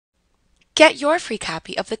Get your free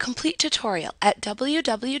copy of the complete tutorial at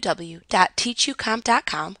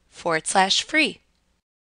www.teachucomp.com/free.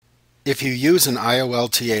 If you use an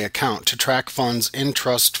IOLTA account to track funds in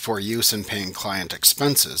trust for use in paying client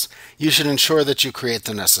expenses, you should ensure that you create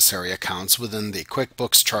the necessary accounts within the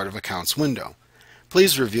QuickBooks Chart of Accounts window.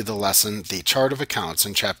 Please review the lesson, The Chart of Accounts,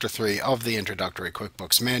 in Chapter 3 of the Introductory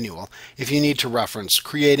QuickBooks Manual if you need to reference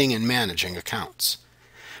creating and managing accounts.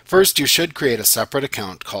 First, you should create a separate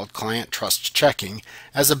account called Client Trust Checking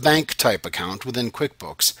as a bank-type account within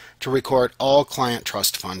QuickBooks to record all client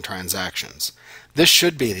trust fund transactions. This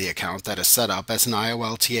should be the account that is set up as an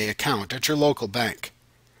IOLTA account at your local bank.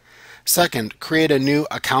 Second, create a new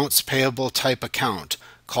Accounts Payable type account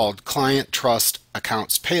called Client Trust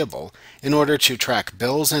Accounts Payable in order to track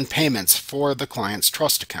bills and payments for the client's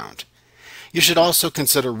trust account. You should also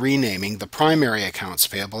consider renaming the primary accounts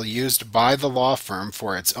payable used by the law firm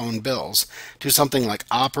for its own bills to something like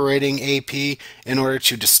Operating AP in order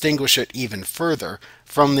to distinguish it even further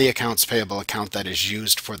from the accounts payable account that is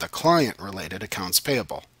used for the client-related accounts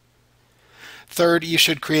payable. Third, you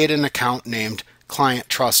should create an account named Client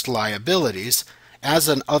Trust Liabilities as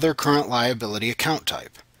an other current liability account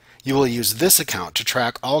type. You will use this account to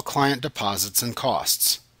track all client deposits and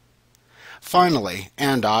costs. Finally,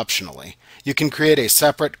 and optionally, you can create a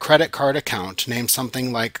separate credit card account named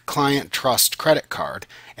something like Client Trust Credit Card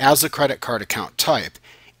as a credit card account type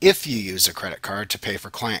if you use a credit card to pay for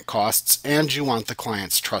client costs and you want the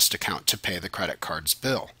client's trust account to pay the credit card's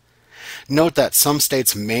bill. Note that some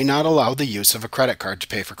states may not allow the use of a credit card to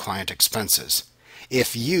pay for client expenses.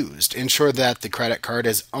 If used, ensure that the credit card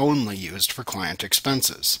is only used for client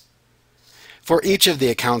expenses. For each of the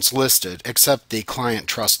accounts listed, except the Client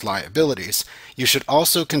Trust Liabilities, you should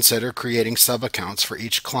also consider creating sub-accounts for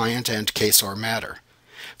each client and case or matter.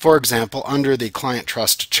 For example, under the Client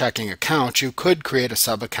Trust Checking account, you could create a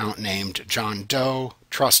sub-account named John Doe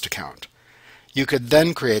Trust Account. You could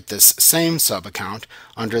then create this same sub-account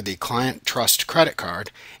under the Client Trust Credit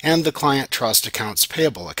Card and the Client Trust Accounts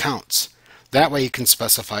Payable accounts. That way you can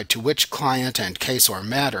specify to which client and case or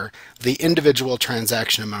matter the individual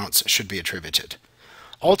transaction amounts should be attributed.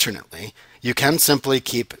 Alternately, you can simply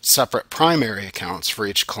keep separate primary accounts for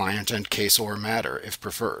each client and case or matter if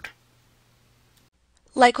preferred.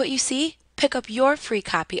 Like what you see? Pick up your free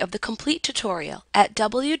copy of the complete tutorial at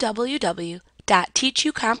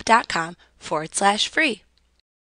www.teachucomp.com/free.